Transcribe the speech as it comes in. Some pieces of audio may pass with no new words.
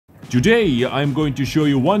Today I'm going to show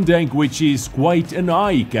you one tank which is quite an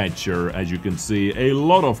eye-catcher. As you can see, a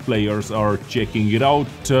lot of players are checking it out,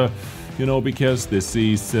 you know, because this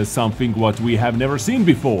is something what we have never seen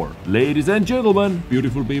before. Ladies and gentlemen,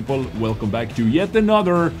 beautiful people, welcome back to yet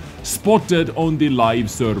another Spotted on the live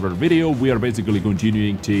server video. We are basically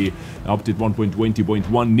continuing the update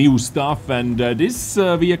 1.20.1 new stuff, and this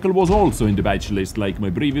vehicle was also in the batch list, like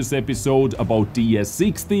my previous episode about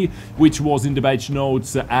TS60, which was in the batch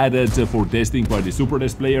notes added for testing by the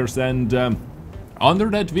Supertest players. And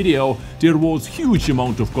under that video, there was huge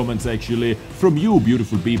amount of comments actually from you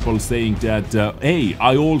beautiful people saying that, hey,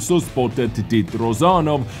 I also spotted TITT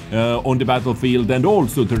Rozanov on the battlefield, and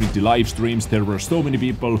also during the live streams there were so many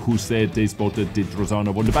people who said they spotted TITT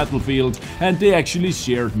Rozanov on the battlefield, and they actually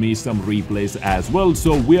shared me some replays as well.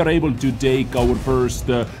 So we are able to take our first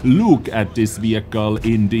look at this vehicle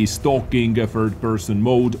in the stalking third-person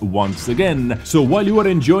mode once again. So while you are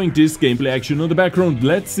enjoying this gameplay action on the background,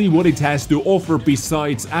 let's see what it has to offer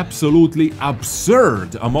besides absolutely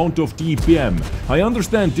absurd amount of DPM. I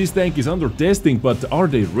understand this tank is under testing, but are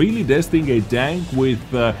they really testing a tank with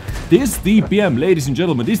this DPM? Ladies and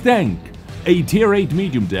gentlemen, this tank, a tier 8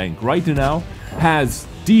 medium tank right now, has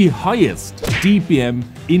the highest DPM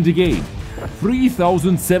in the game.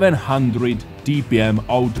 3700 DPM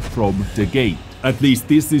out from the gate. At least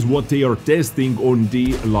this is what they are testing on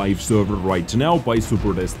the live server right now by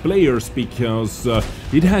Supertest players, because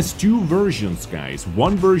it has two versions, guys.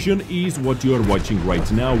 One version is what you are watching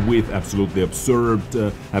right now with absolutely absurd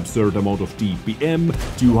amount of DPM,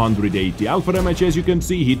 280 alpha damage, as you can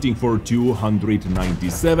see, hitting for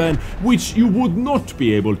 297, which you would not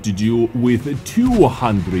be able to do with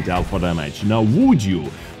 200 alpha damage. Now, would you?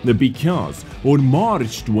 Because on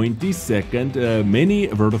March 22nd, many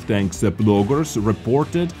World of Tanks bloggers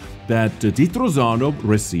reported that TITT Rozanov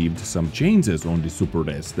received some changes on the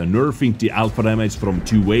Supertest, nerfing the alpha damage from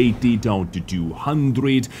 280 down to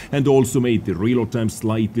 200, and also made the reload time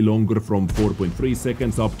slightly longer from 4.3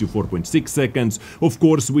 seconds up to 4.6 seconds, of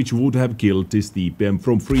course, which would have killed this DPM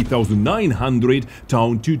from 3900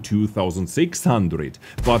 down to 2600.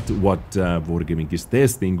 But what Wargaming is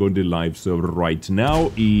testing on the live server right now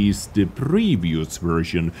is the previous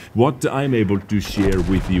version, what I'm able to share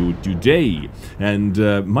with you today. And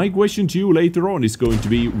my question to you later on is going to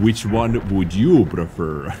be, which one would you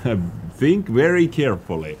prefer? Think very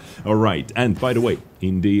carefully. Alright, and by the way,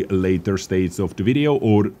 in the later stages of the video,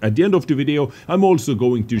 or at the end of the video, I'm also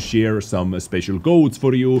going to share some special codes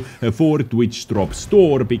for you for Twitch Drop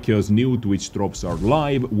Store, because new Twitch Drops are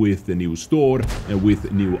live with the new store,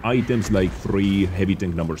 with new items like free Heavy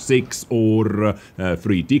Tank number 6 or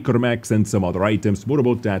free Ticker Max and some other items. More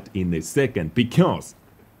about that in a second, because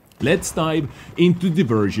let's dive into the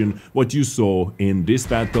version what you saw in this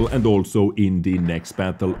battle and also in the next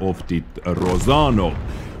battle of TITT Rozanov.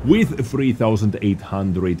 With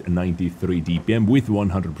 3893 DPM with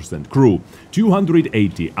 100% crew,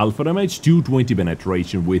 280 alpha damage, 220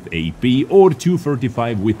 penetration with AP, or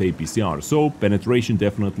 235 with APCR. So penetration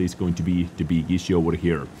definitely is going to be the big issue over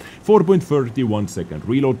here. 4.31 second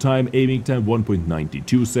reload time, aiming time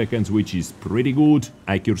 1.92 seconds, which is pretty good.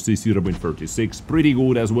 Accuracy 0.36, pretty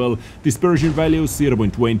good as well. Dispersion value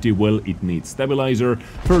 0.20, well, it needs stabilizer.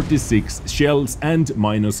 36 shells and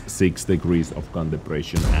minus 6 degrees of gun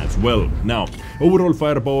depression as well. Now, overall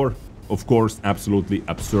firepower, of course, absolutely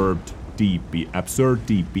absurd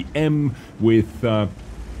DPM with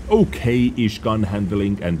okay-ish gun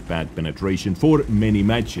handling and bad penetration for many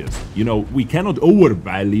matches. You know, we cannot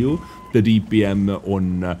overvalue the DPM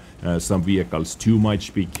on some vehicles too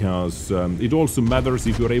much, because it also matters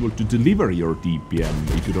if you're able to deliver your DPM.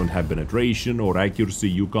 If you don't have penetration or accuracy,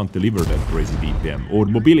 you can't deliver that crazy DPM. Or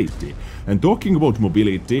mobility. And talking about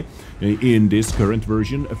mobility, in this current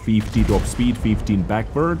version, 50 top speed, 15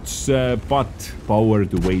 backwards, but power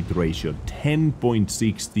to weight ratio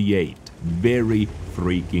 10.68. Very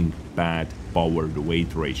freaking bad power to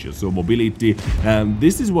weight ratio. So mobility,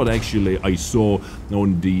 this is what actually I saw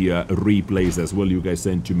on the replays as well. You guys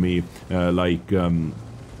sent to me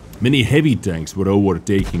many heavy tanks were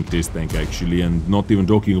overtaking this tank actually, and not even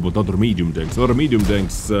talking about other medium tanks. Other medium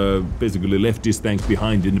tanks basically left this tank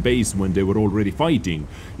behind in the base when they were already fighting.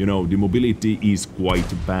 You know, the mobility is quite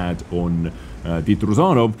bad on TITT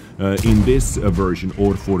Rozanov in this version,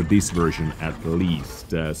 or for this version at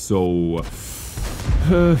least.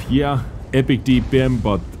 Yeah, epic DPM,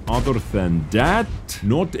 but other than that,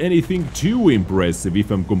 not anything too impressive,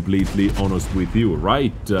 if I'm completely honest with you,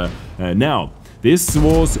 right? Now, This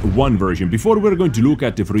was one version. Before we're going to look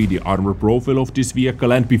at the 3D armor profile of this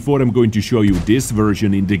vehicle, and before I'm going to show you this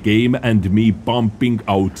version in the game and me bumping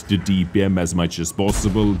out the DPM as much as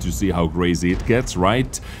possible to see how crazy it gets,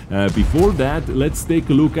 right? Before that, let's take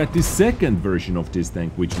a look at the second version of this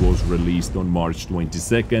tank, which was released on March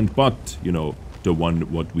 22nd, but, you know, the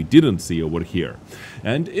one what we didn't see over here.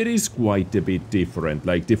 And it is quite a bit different.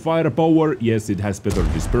 Like the firepower, yes, it has better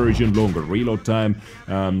dispersion, longer reload time,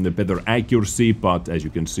 better accuracy, but as you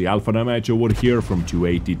can see, alpha damage over here from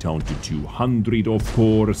 280 down to 200, of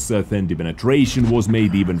course. Then the penetration was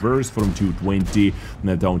made even worse from 220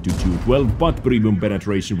 down to 212, but premium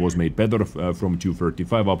penetration was made better from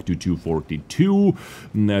 235 up to 242.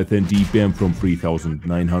 Then DPM from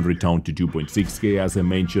 3900 down to 2.6k, as I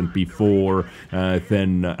mentioned before.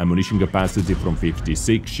 Then ammunition capacity from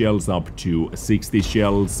 56 shells up to 60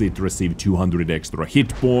 shells. It received 200 extra hit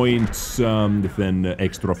points. Then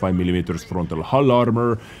extra 5mm frontal hull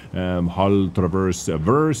armor, hull traverse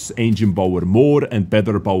verse, engine power more, and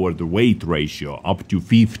better power to weight ratio up to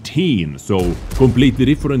 15. So completely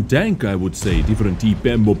different tank, I would say. Different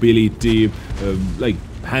DPM mobility, like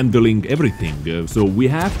handling everything. So we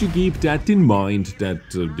have to keep that in mind, that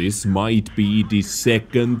this might be the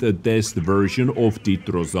second test version of TITT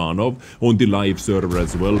Rozanov on the live server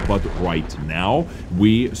as well, but right now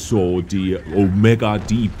we saw the Omega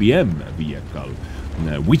DPM vehicle.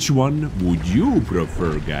 Which one would you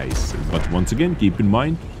prefer, guys? But once again, keep in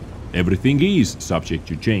mind, everything is subject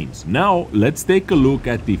to change. Now, let's take a look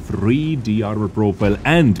at the 3D armor profile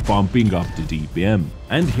and bumping up the DPM.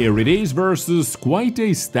 And here it is versus quite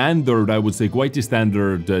a standard, I would say, quite a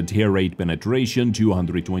standard tier 8 penetration,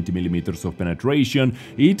 220mm of penetration.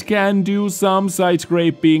 It can do some side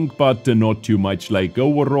scraping, but not too much. Like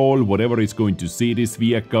overall, whatever is going to see this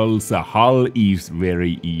vehicle's hull is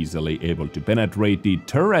very easily able to penetrate. The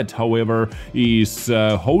turret, however, is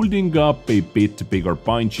holding up a bit bigger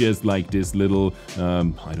punches, like this little,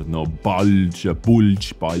 I don't know, bulge on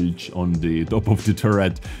the top of the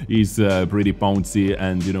turret is pretty bouncy.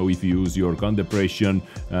 And you know, if you use your gun depression,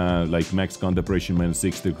 like max gun depression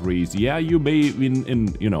 -6 degrees, yeah, you may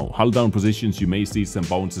in you know, hull down positions you may see some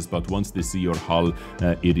bounces, but once they see your hull,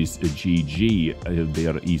 it is a GG. They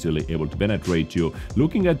are easily able to penetrate you.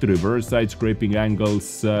 Looking at the reverse side scraping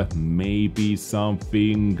angles, maybe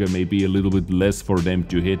something, maybe a little bit less for them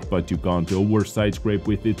to hit, but you can't over side scrape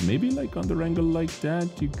with it. Maybe like under angle like that,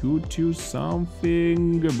 you could do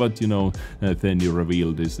something, but you know, then you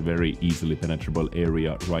reveal this very easily penetrable area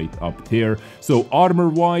right up there. So armor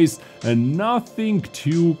wise, nothing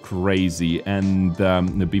too crazy. And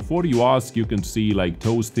before you ask, you can see like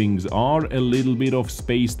those things are a little bit of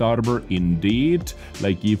spaced armor indeed.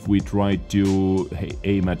 Like if we try to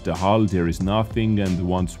aim at the hull, there is nothing, and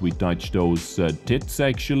once we touch those tits,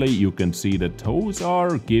 actually you can see that those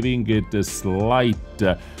are giving it a slight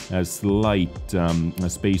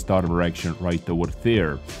spaced armor action right over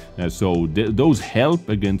there. So those help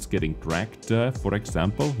against getting cracked, for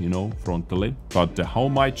example, you know, frontally. But how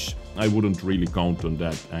much, I wouldn't really count on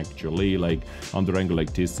that actually. Like under angle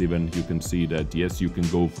like this, even you can see that yes, you can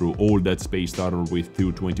go through all that spaced armor with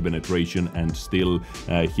 220 penetration and still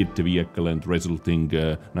hit the vehicle, and resulting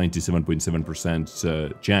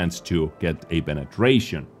 97.7% chance to get a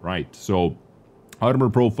penetration, right? So armor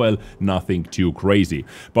profile, nothing too crazy.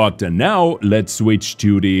 But now let's switch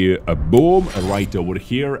to the boom right over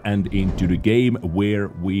here and into the game,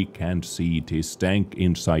 where we can see this tank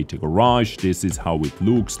inside the garage. This is how it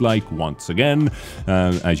looks like once again.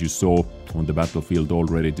 As you saw on the battlefield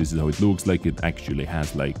already, this is how it looks like. It actually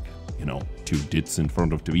has, like, you know, 2 DITs in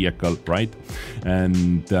front of the vehicle, right?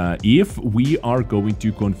 And if we are going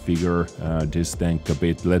to configure this tank a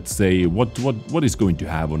bit, let's say what is going to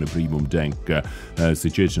have on a premium tank?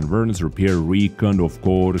 Situation awareness, repair, recon, of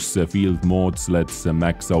course, field mods. Let's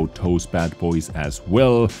max out those bad boys as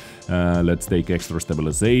well. Let's take extra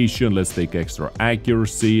stabilization, let's take extra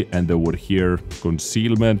accuracy, and over here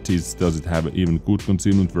concealment. Does it have even good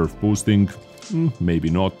concealment worth boosting? Maybe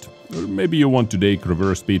not. Or maybe you want to take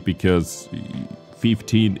reverse speed because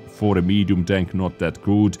 15 for a medium tank, not that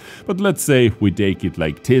good. But let's say we take it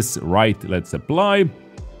like this, right? Let's apply.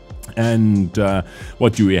 And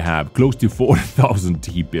what do we have? Close to 4,000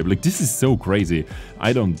 DPM. Like, this is so crazy.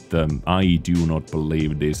 I do not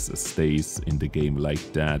believe this stays in the game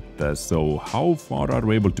like that. So how far are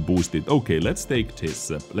we able to boost it? Okay, let's take this.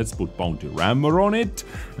 Let's put bounty rammer on it.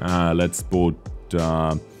 Let's put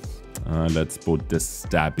the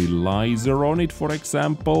stabilizer on it, for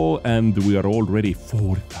example, and we are already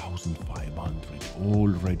 4,500.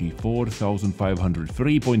 Already 4,500.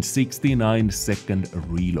 3.69 second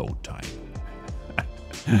reload time.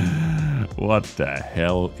 What the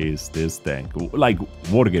hell is this tank? Like,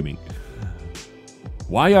 wargaming.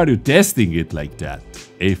 Why are you testing it like that?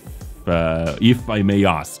 If I may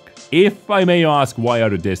ask. If I may ask, why are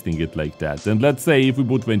you testing it like that? And let's say if we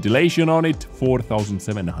put ventilation on it,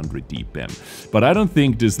 4700 DPM. But I don't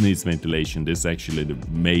think this needs ventilation. This actually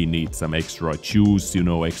may need some extra juice, you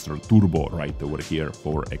know, extra turbo right over here,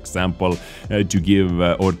 for example, to give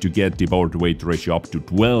or to get the power to weight ratio up to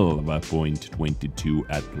 12.22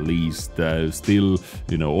 at least. Still,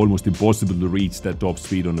 you know, almost impossible to reach that top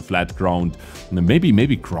speed on the flat ground.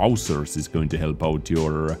 Maybe Krausers is going to help out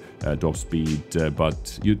your top speed,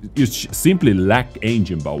 but you simply lack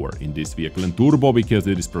engine power in this vehicle. And turbo, because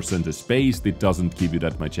it is percentage spaced, it doesn't give you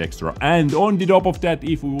that much extra. And on the top of that,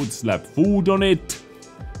 if we would slap food on it,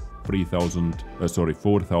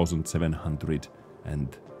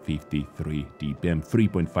 4753 DPM,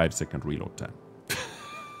 3.5 second reload time.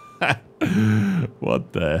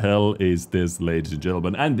 What the hell is this, ladies and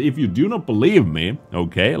gentlemen? And if you do not believe me,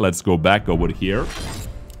 okay, let's go back over here.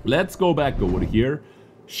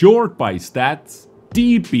 Short by stats,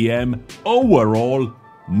 DPM, overall,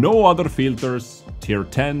 no other filters, tier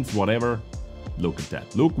 10s, whatever. Look at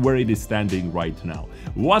that. Look where it is standing right now.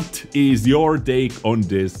 What is your take on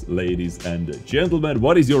this, ladies and gentlemen?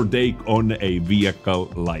 What is your take on a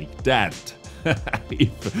vehicle like that?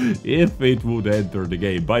 if it would enter the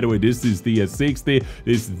game. By the way, this is the S60.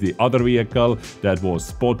 This is the other vehicle that was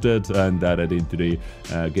spotted and added into the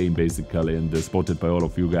game basically, and spotted by all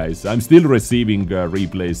of you guys. I'm still receiving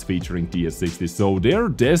replays featuring DS60, so they're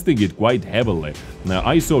testing it quite heavily. Now,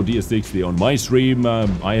 I saw DS60 on my stream.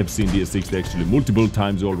 I have seen DS60 actually multiple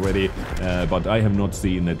times already, but I have not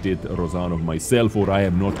seen TITT Rozanov myself, or I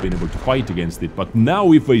have not been able to fight against it. But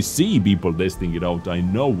now if I see people testing it out, I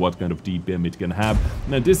know what kind of DPM it can have.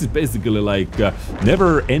 Now this is basically like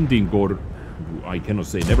never ending, or I cannot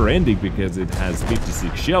say never ending because it has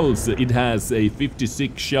 56 shells. It has a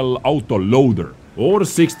 56 shell auto loader, or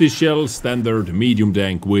 60 shell standard medium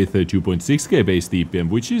tank with a 2.6k base DPM,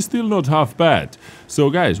 which is still not half bad. So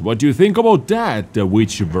guys, what do you think about that?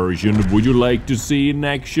 Which version would you like to see in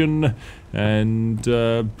action? And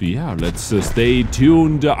yeah, let's stay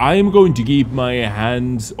tuned. I'm going to keep my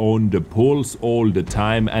hands on the pulse all the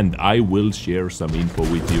time, and I will share some info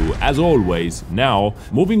with you as always. Now,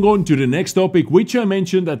 moving on to the next topic, which I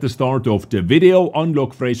mentioned at the start of the video: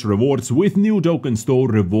 unlock fresh rewards with new token store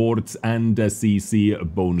rewards and CC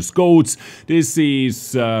bonus codes. This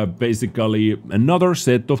is basically another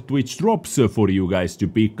set of Twitch drops for you guys to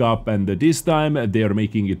pick up, and this time they are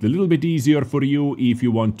making it a little bit easier for you. If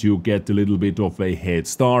you want to get a little bit of a head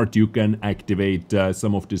start, you can activate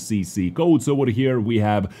some of the CC codes over here. We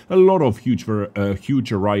have a lot of huge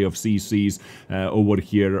array of CCs over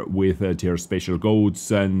here with their special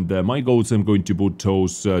codes, and my codes, I'm going to put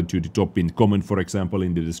those to the top in comment, for example,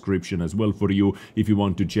 in the description as well for you if you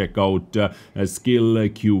want to check out Skill,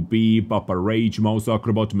 QB, Papa Rage, Mouse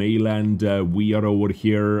Acrobat, Mayland, we are over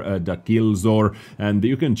here, the Killzor, and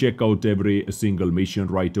you can check out every single mission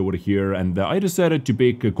right over here. And I decided to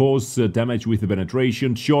pick cause damage with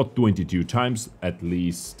penetration, shot 22 times, at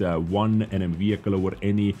least one enemy vehicle over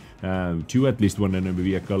any at least one enemy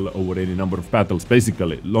vehicle over any number of battles.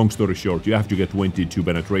 Basically, long story short, you have to get 22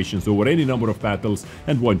 penetrations over any number of battles,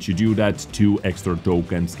 and once you do that, 2 extra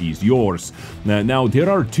tokens is yours. Now,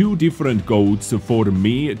 there are 2 different codes for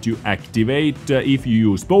me to activate. If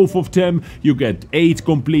you use both of them, you get 8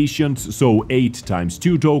 completions, so 8 times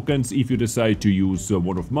 2 tokens. If you decide to use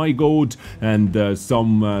one of my code and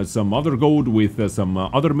some other code with some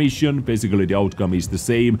other mission, basically the outcome is the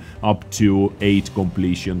same, up to 8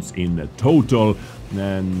 completions in total.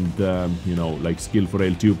 And you know, like skill for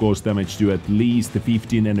L2, cause damage to at least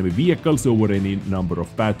 15 enemy vehicles over any number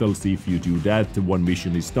of battles. If you do that, 1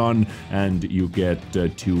 mission is done and you get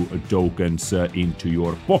 2 tokens into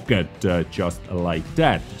your pocket, just like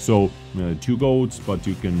that. So 2 goats, but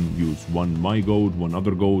you can use one my goat, one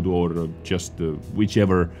other goat, or just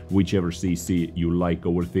whichever CC you like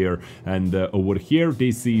over there. And over here,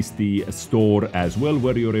 this is the store as well,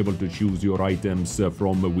 where you're able to choose your items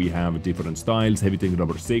from. We have different styles. Heavy tank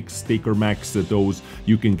number 6, sticker max, those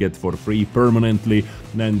you can get for free permanently.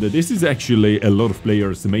 And this is actually a lot of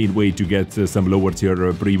players' main way to get some lower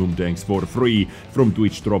tier premium tanks for free from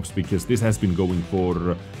Twitch drops, because this has been going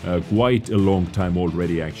for quite a long time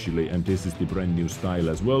already actually. And this is the brand new style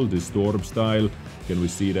as well, the storm style. Can we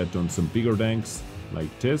see that on some bigger tanks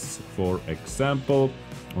like this, for example,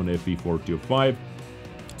 on FE4005?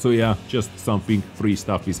 So yeah, just something. Free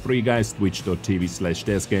stuff is free, guys.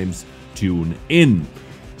 Twitch.tv/testgames. Tune in.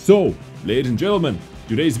 So, ladies and gentlemen,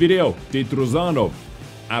 today's video, TITT Rozanov,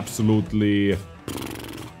 absolutely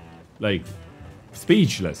like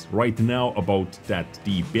speechless right now about that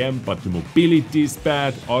DPM, but the mobility is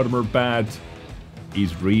bad, armor bad.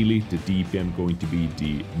 Is really the DPM going to be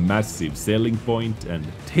the massive selling point and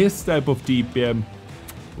this type of DPM?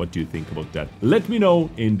 What do you think about that? Let me know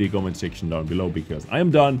in the comment section down below, because I am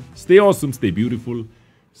done. Stay awesome, stay beautiful,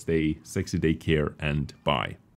 stay sexy, take care, and bye.